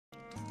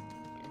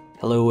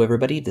Hello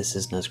everybody, this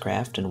is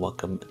Nuzcraft and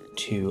welcome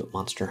to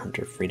Monster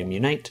Hunter Freedom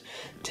Unite.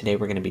 Today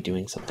we're going to be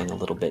doing something a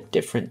little bit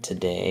different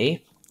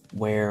today,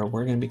 where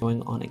we're going to be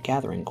going on a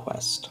gathering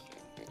quest.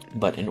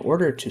 But in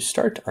order to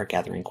start our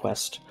gathering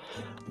quest,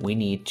 we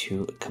need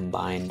to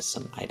combine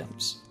some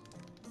items.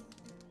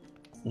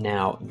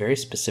 Now, very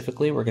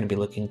specifically, we're going to be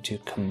looking to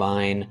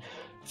combine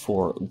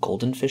for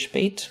goldenfish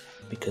bait,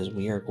 because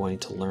we are going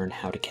to learn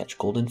how to catch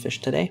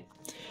goldenfish today.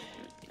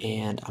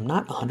 And I'm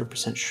not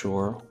 100%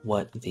 sure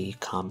what the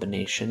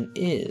combination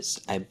is.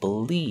 I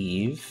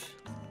believe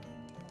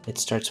it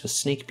starts with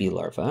snake bee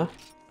larvae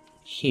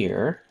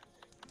here,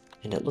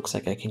 and it looks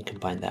like I can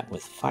combine that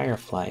with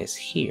fireflies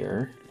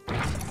here,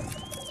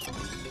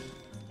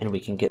 and we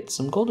can get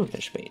some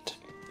goldenfish bait.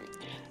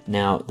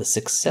 Now, the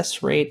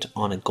success rate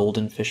on a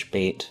goldenfish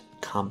bait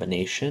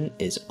combination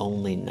is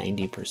only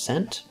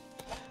 90%,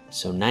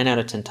 so 9 out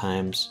of 10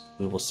 times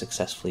we will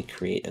successfully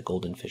create a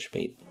goldenfish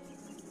bait.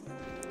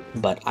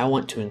 But I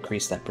want to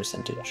increase that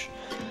percentage.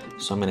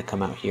 So I'm going to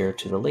come out here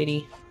to the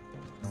lady,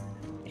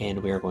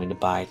 and we are going to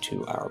buy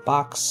to our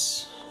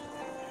box.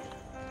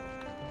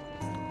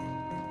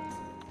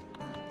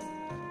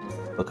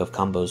 Book of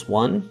Combos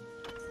 1,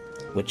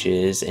 which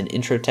is an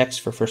intro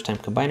text for first-time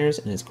combiners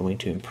and is going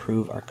to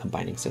improve our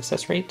combining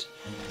success rate.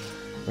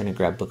 We're going to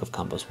grab Book of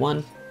Combos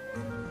 1.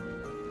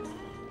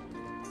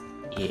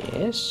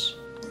 Yes.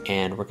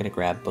 And we're going to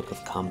grab Book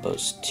of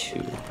Combos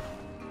 2.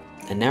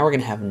 And now we're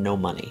going to have no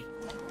money.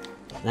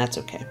 That's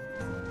okay.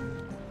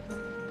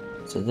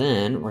 So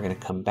then we're going to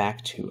come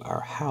back to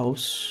our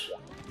house.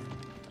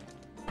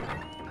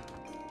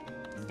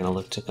 We're going to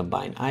look to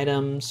combine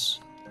items.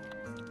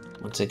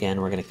 Once again,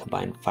 we're going to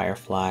combine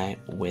firefly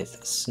with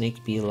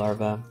snake bee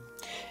larva.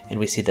 And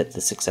we see that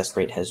the success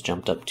rate has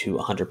jumped up to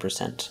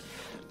 100%.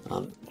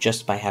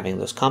 Just by having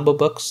those combo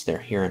books, they're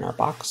here in our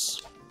box.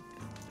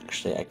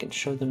 Actually, I can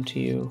show them to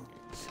you.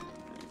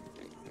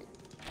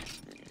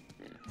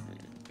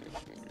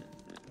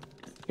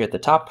 Here at the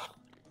top,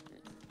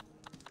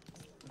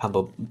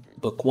 Combo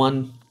Book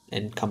 1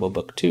 and Combo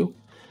Book 2.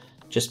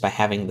 Just by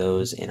having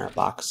those in our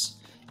box,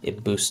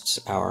 it boosts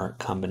our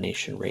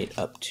combination rate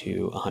up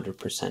to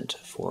 100%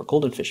 for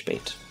goldenfish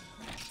bait,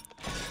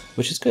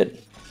 which is good.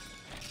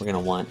 We're going to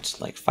want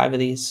like 5 of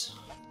these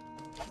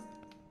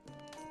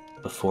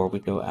before we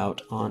go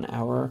out on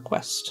our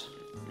quest.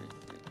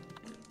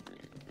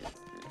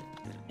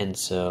 And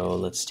so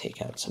let's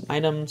take out some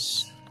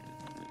items.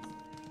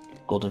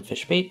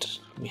 Goldenfish bait.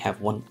 We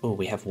have one. Oh,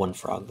 we have one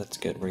frog. That's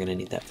good. We're gonna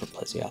need that for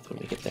Plesioth when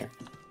we get there.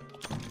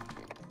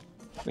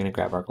 We're gonna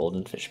grab our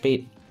goldenfish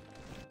bait,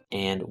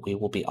 and we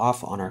will be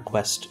off on our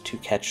quest to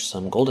catch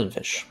some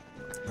goldenfish.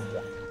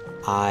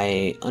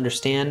 I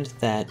understand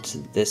that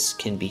this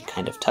can be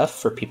kind of tough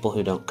for people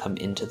who don't come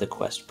into the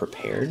quest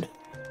prepared,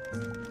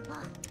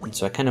 and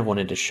so I kind of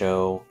wanted to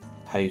show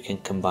how you can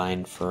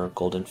combine for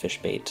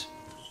goldenfish bait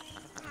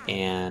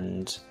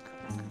and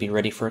be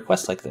ready for a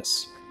quest like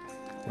this,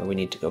 where we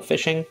need to go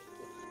fishing.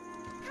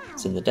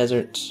 It's in the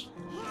desert.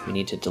 We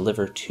need to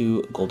deliver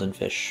 2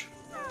 goldenfish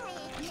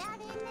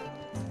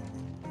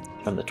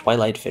from the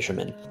Twilight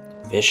Fisherman.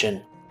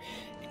 Fishing.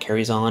 It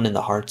carries on in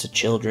the hearts of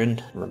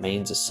children and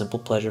remains a simple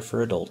pleasure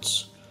for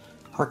adults.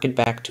 Harken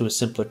back to a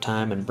simpler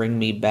time and bring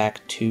me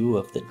back 2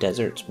 of the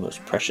desert's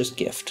most precious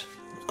gift,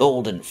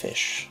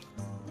 goldenfish.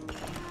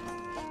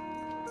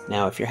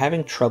 Now, if you're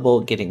having trouble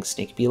getting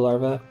snake bee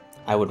larvae,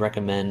 I would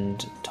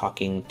recommend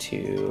talking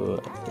to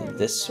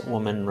this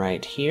woman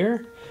right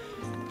here.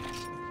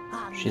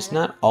 She's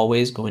not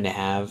always going to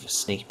have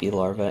snake bee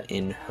larvae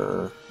in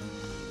her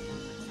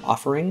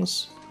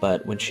offerings,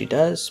 but when she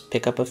does,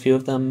 pick up a few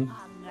of them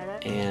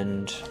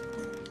and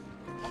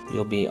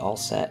you'll be all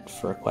set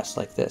for a quest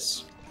like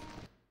this.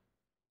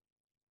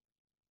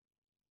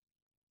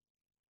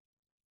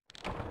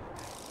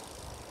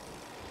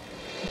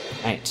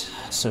 Alright,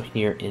 so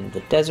here in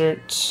the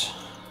desert,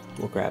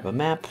 we'll grab a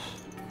map.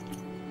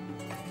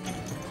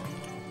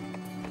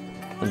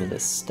 Some of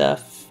this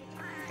stuff,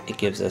 it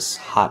gives us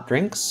hot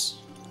drinks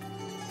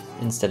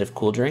instead of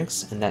cool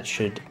drinks, and that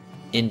should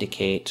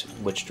indicate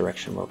which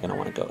direction we're going to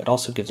want to go. It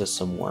also gives us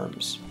some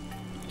worms.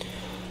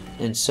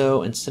 And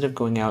so instead of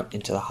going out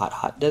into the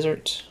hot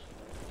desert,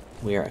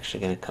 we are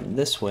actually going to come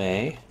this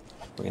way.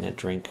 We're going to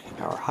drink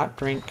our hot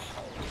drink.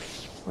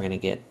 We're going to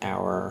get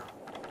our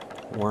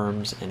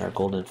worms and our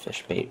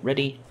goldenfish bait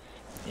ready,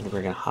 and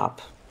we're going to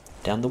hop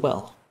down the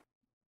well.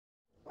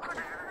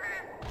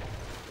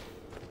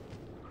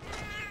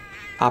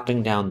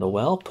 Hopping down the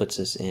well puts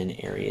us in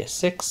Area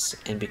 6,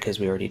 and because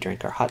we already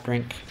drank our hot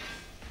drink,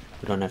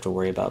 we don't have to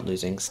worry about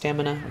losing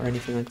stamina or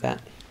anything like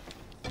that.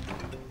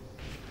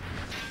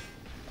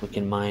 We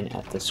can mine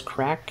at this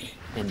crack,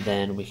 and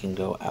then we can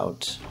go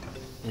out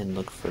and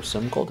look for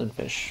some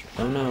goldenfish.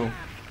 Oh no.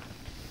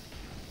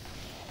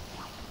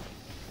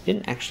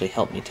 Didn't actually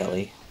help me,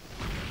 Telly.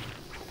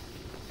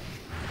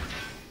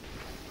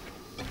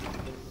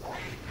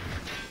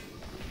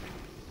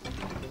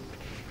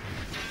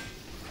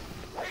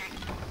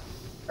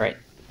 Alright.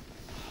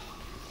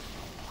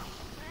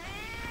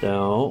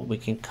 So we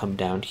can come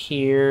down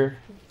here,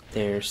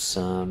 There's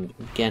some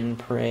gen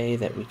prey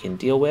that we can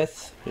deal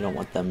with. We don't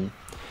want them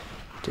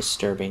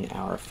disturbing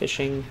our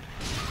fishing.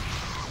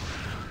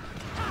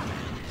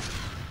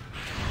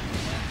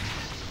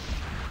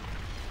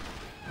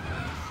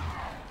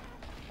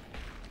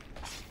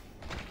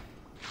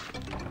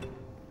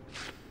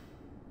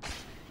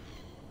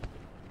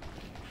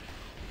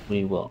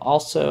 We will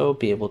also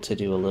be able to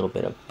do a little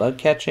bit of bug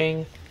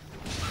catching.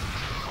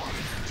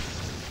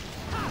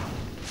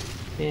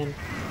 Man.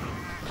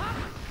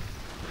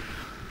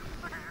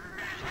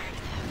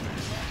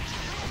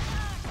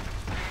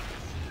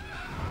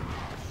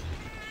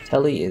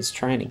 Telly is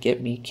trying to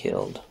get me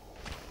killed.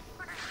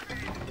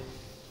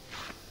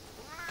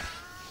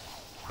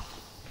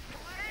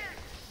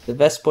 The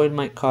Vespoid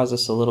might cause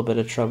us a little bit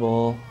of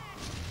trouble.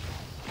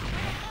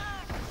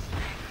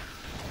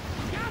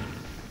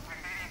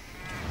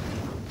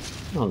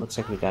 Oh, looks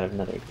like we got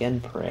another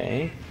gen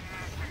prey.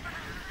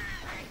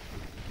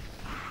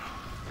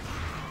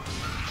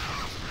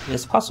 And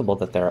it's possible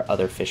that there are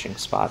other fishing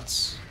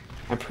spots.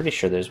 I'm pretty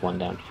sure there's one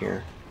down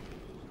here.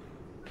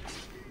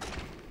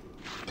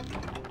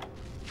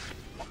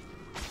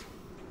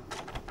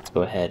 Let's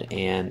go ahead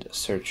and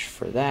search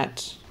for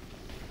that.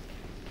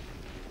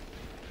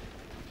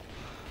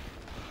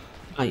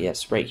 Ah,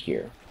 yes, right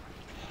here.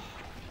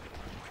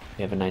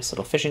 We have a nice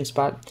little fishing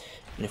spot.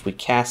 And if we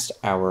cast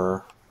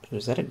our...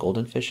 Is that a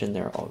golden fish in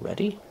there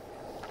already?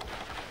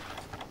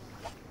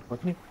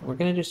 We're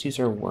gonna just use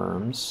our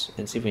worms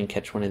and see if we can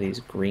catch one of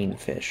these green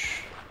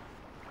fish.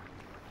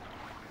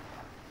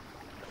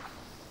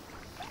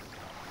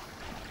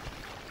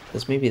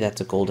 Because maybe that's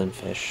a golden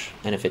fish.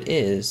 And if it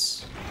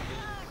is,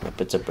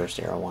 yep, it's a burst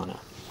arowana.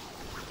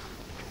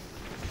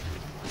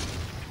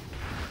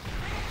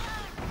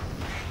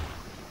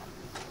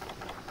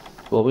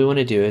 What we want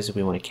to do is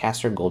we want to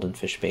cast our golden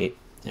fish bait,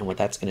 and what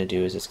that's going to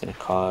do is it's going to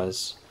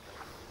cause...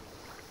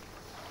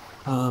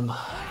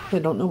 I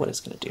don't know what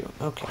it's going to do.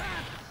 Okay.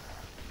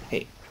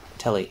 Hey,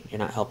 Telly, you're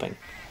not helping.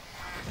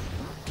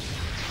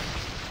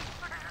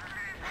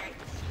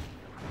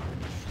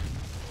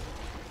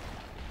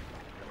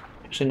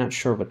 Actually not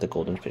sure what the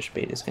golden fish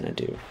bait is going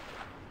to do.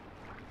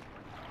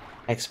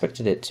 I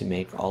expected it to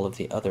make all of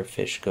the other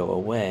fish go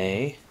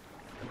away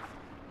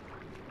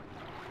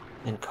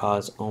and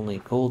cause only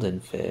golden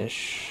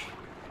fish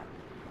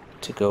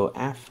to go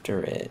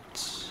after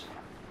it.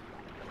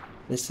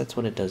 At least that's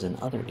what it does in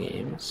other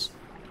games.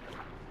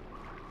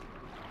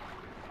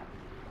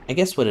 I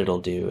guess what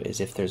it'll do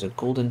is if there's a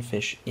golden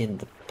fish in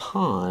the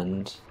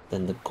pond,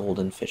 then the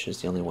golden fish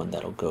is the only one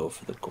that'll go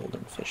for the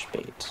golden fish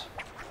bait.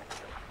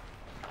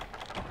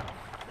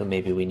 So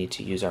maybe we need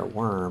to use our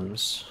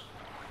worms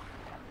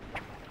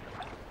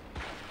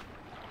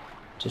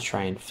to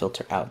try and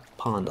filter out the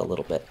pond a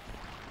little bit.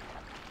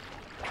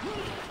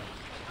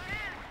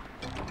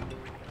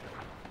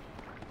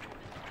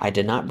 I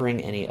did not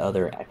bring any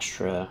other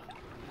extra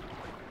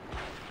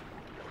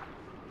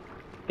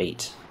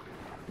bait,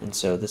 and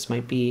so this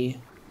might be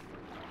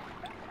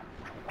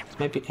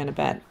kind of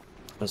bad.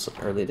 Let's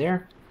look early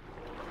there.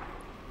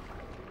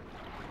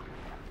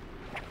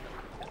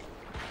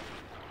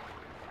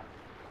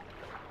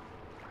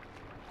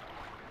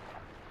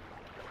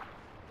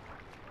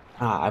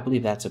 Ah, I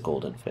believe that's a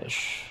golden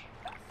fish.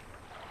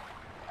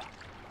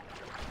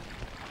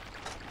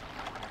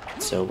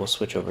 So we'll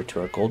switch over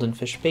to our golden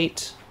fish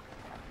bait.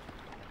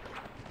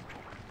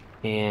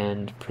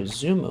 And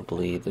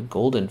presumably the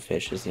golden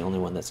fish is the only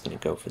one that's going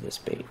to go for this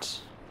bait.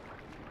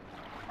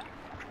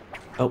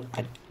 Oh,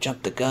 I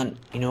jumped the gun.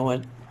 You know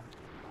what?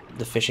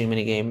 The fishing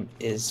minigame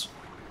is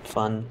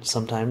fun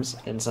sometimes,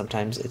 and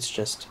sometimes it's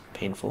just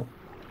painful.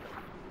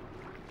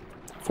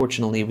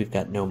 Fortunately, we've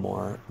got no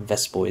more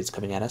Vespoids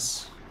coming at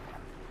us.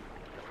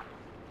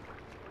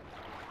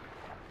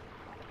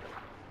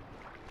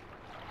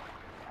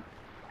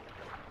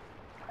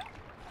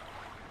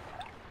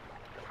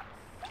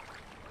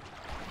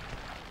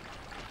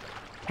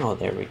 Oh,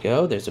 there we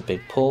go. There's a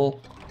big pull.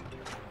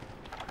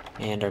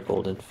 And our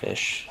golden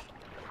fish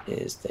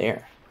is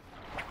there.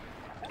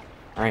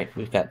 Alright,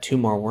 we've got 2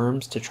 more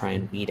worms to try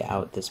and weed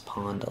out this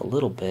pond a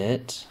little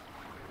bit.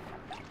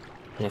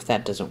 And if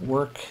that doesn't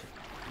work,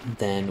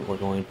 then we're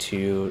going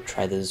to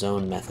try the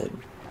zone method.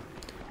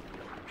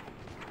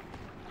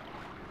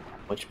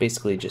 Which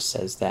basically just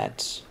says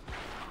that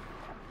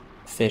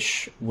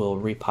fish will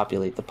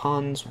repopulate the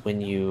ponds when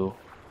you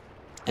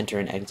enter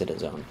and exit a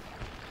zone.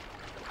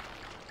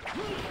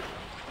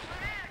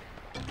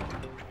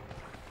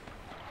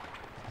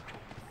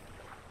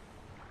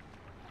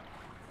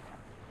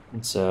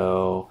 And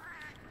so,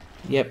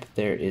 yep,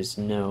 there is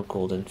no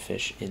golden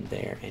fish in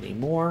there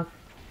anymore.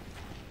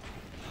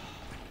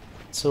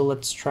 So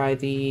let's try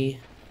the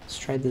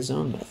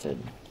zone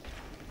method.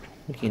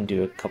 We can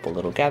do a couple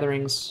little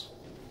gatherings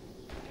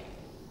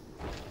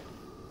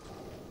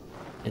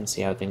and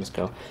see how things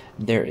go.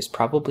 There is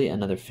probably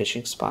another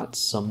fishing spot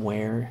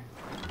somewhere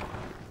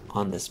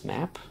on this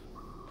map.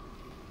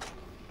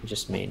 I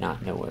just may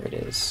not know where it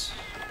is.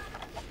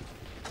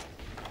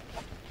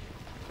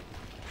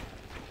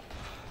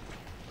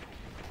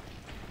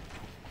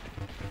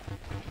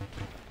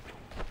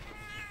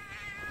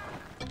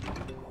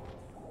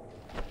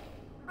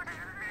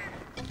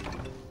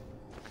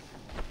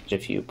 catch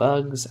a few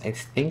bugs. I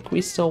think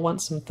we still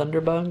want some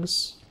thunder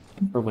bugs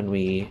for when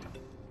we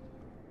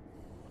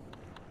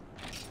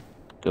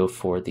go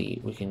for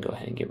we can go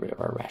ahead and get rid of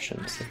our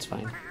rations, that's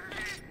fine.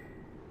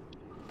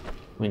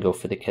 We can go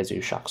for the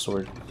Khezu shock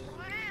sword.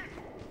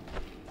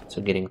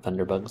 So getting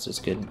thunder bugs is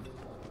good.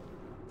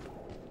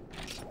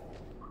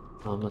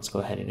 Let's go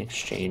ahead and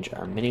exchange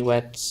our mini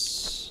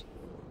wets.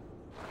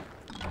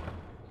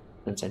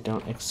 Since I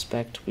don't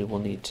expect we will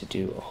need to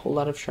do a whole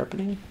lot of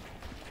sharpening.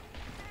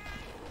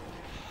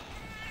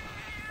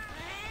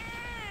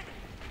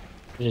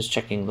 I'm just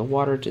checking the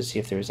water to see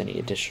if there's any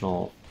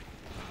additional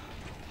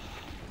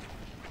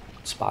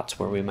spots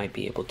where we might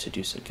be able to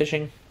do some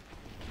fishing.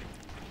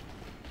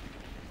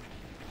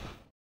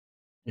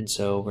 And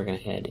so we're going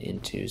to head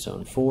into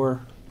Zone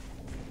 4.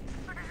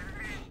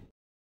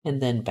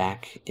 And then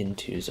back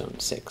into Zone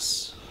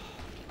 6.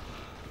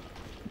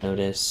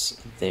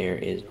 Notice there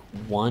is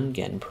one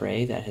Gen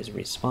Prey that has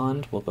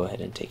respawned. We'll go ahead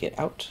and take it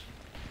out.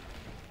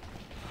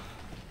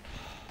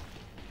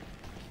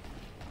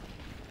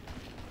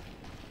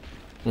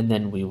 And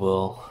then we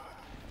will...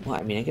 Well,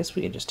 I mean, I guess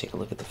we can just take a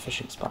look at the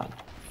fishing spot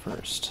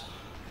first.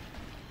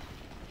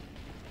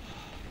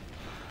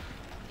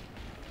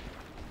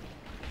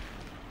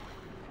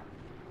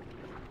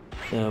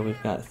 So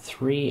we've got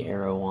 3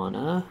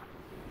 arowana.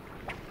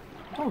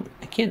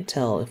 I can't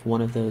tell if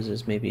one of those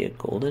is maybe a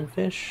golden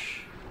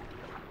fish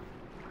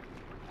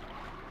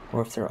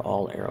or if they're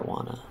all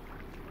arowana.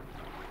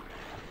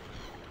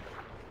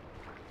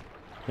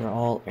 They're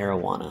all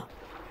arowana.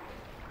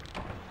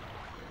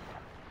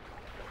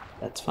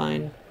 That's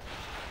fine.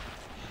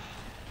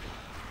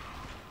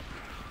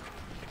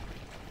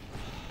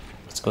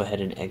 Let's go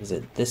ahead and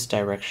exit this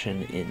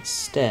direction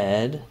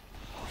instead.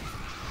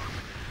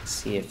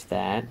 See if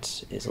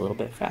that is a little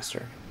bit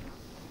faster.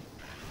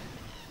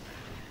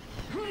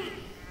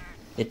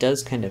 It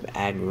does kind of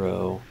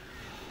aggro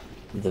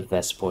the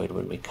Vespoid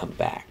when we come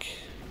back.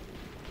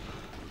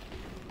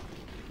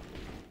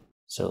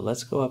 So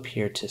let's go up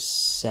here to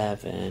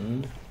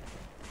 7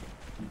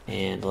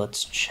 and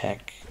let's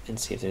check and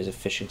see if there's a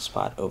fishing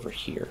spot over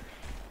here.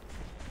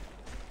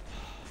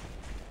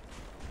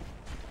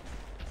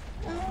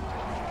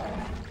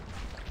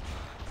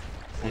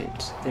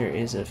 Right, there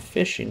is a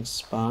fishing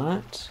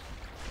spot,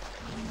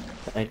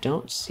 but I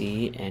don't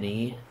see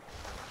any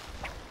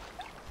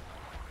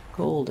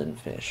golden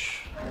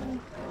fish.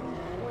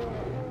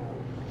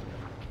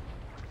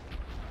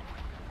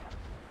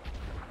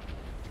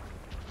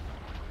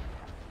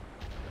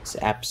 This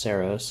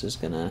Apsaros is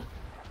gonna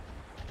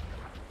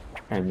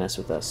try and mess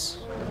with us.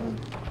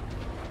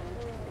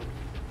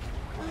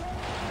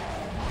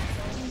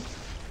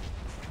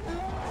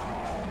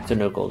 So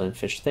no golden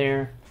fish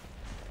there.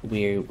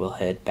 We will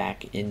head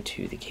back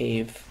into the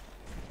cave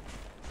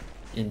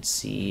and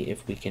see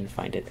if we can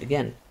find it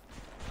again.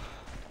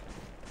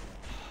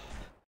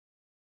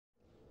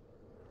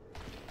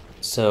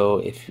 So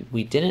if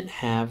we didn't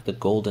have the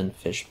golden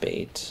fish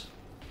bait,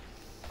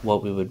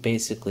 what we would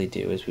basically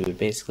do is we would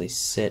basically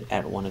sit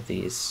at one of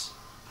these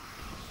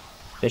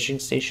fishing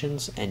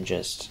stations and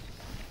just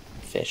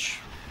fish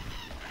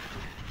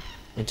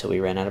until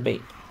we ran out of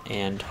bait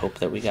and hope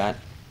that we got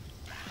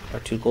our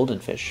 2 golden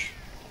fish.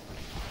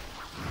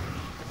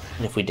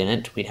 And if we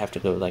didn't, we'd have to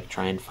go like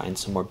try and find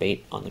some more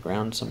bait on the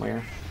ground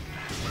somewhere.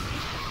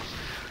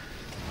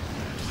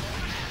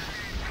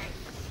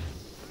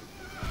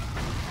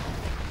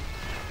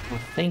 Well,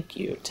 thank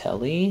you,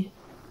 Telly.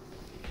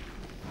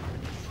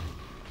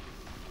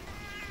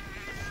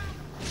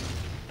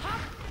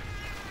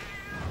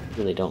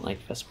 Really don't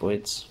like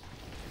Vespoids.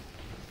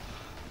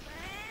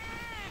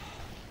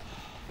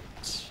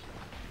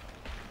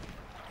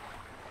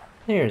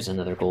 There's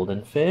another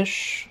golden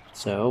fish.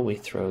 So we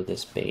throw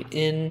this bait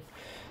in.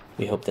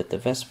 We hope that the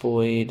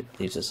Vespoid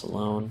leaves us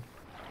alone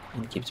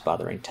and keeps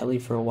bothering Telly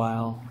for a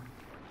while.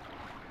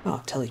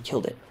 Oh, Telly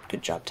killed it.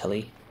 Good job,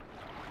 Telly.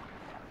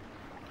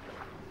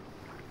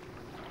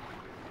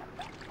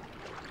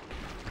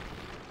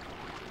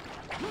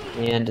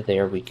 And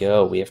there we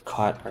go. We have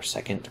caught our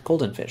second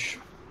golden fish.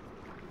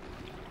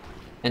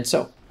 And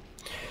so,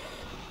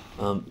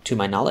 to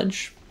my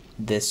knowledge,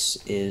 this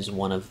is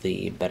one of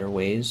the better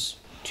ways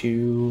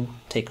to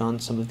take on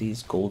some of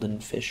these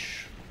golden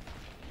fish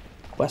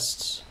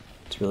quests.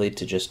 It's really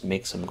to just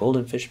make some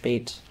golden fish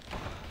bait.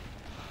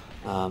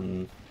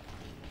 Zone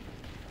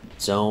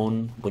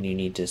when you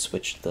need to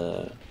switch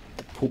the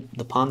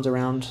ponds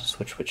around,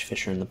 switch which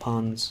fish are in the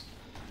ponds.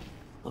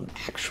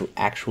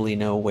 Actually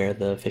know where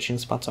the fishing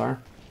spots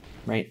are,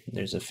 right?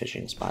 There's a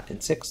fishing spot in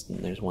 6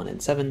 and there's one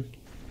in 7.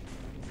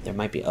 There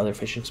might be other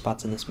fishing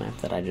spots in this map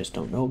that I just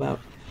don't know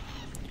about.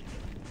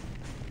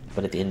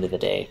 But at the end of the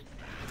day,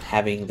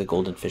 having the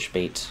golden fish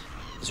bait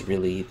is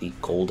really the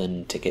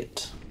golden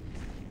ticket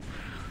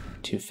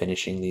to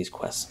finishing these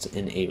quests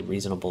in a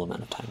reasonable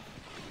amount of time.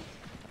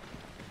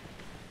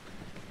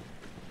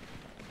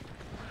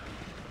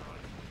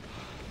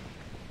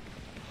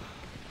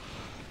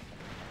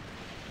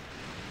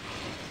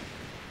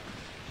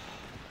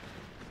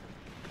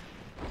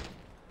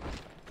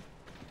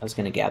 I was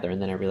gonna gather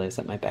and then I realized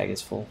that my bag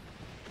is full.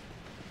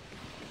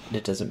 And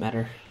it doesn't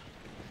matter.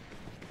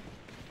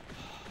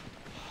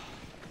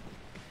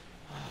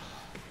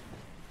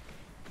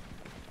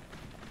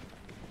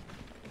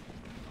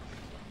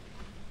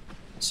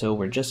 So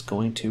we're just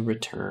going to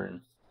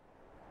return.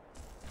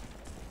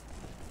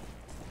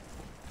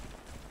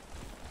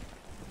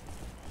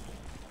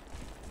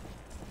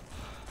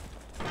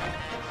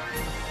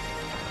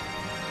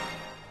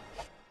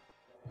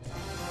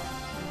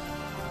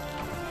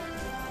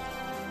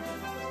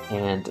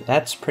 And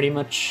that's pretty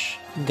much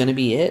gonna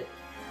be it.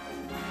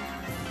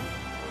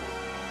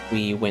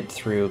 We went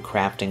through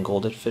crafting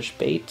goldenfish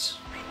bait,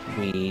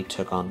 we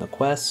took on the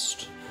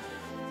quest,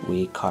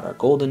 we caught our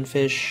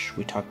goldenfish,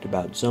 we talked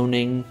about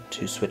zoning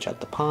to switch out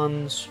the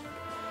ponds.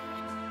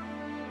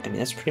 I mean,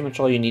 that's pretty much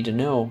all you need to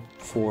know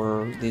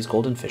for these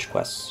goldenfish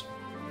quests.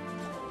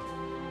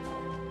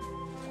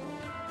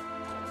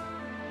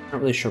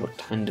 Not really sure what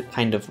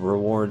kind of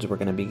rewards we're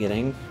going to be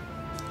getting.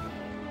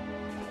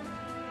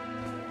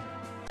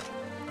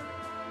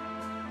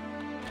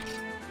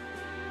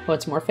 Oh,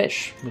 it's more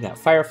fish. We got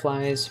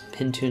fireflies,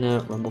 pin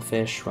tuna,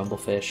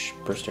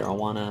 rumblefish, burst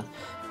arowana,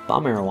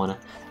 bomb arowana.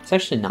 It's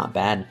actually not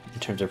bad in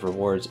terms of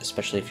rewards,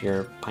 especially if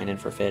you're pining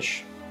for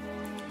fish.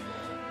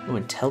 Oh,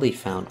 and Telly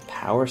found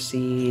power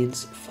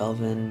seeds,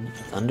 felvin,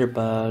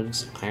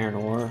 thunderbugs, iron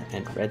ore,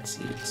 and red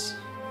seeds.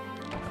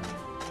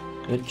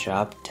 Good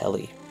job,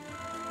 Telly.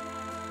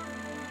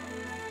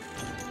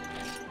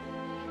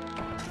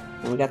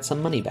 And we got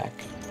some money back.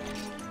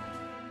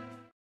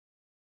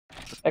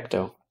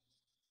 Perfecto.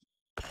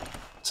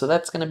 So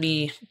that's gonna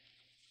be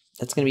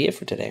it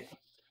for today.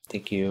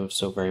 Thank you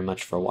so very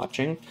much for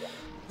watching.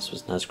 This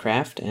was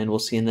Nuzcraft, and we'll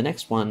see you in the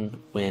next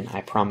one when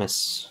I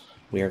promise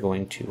we are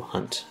going to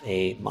hunt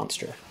a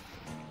monster.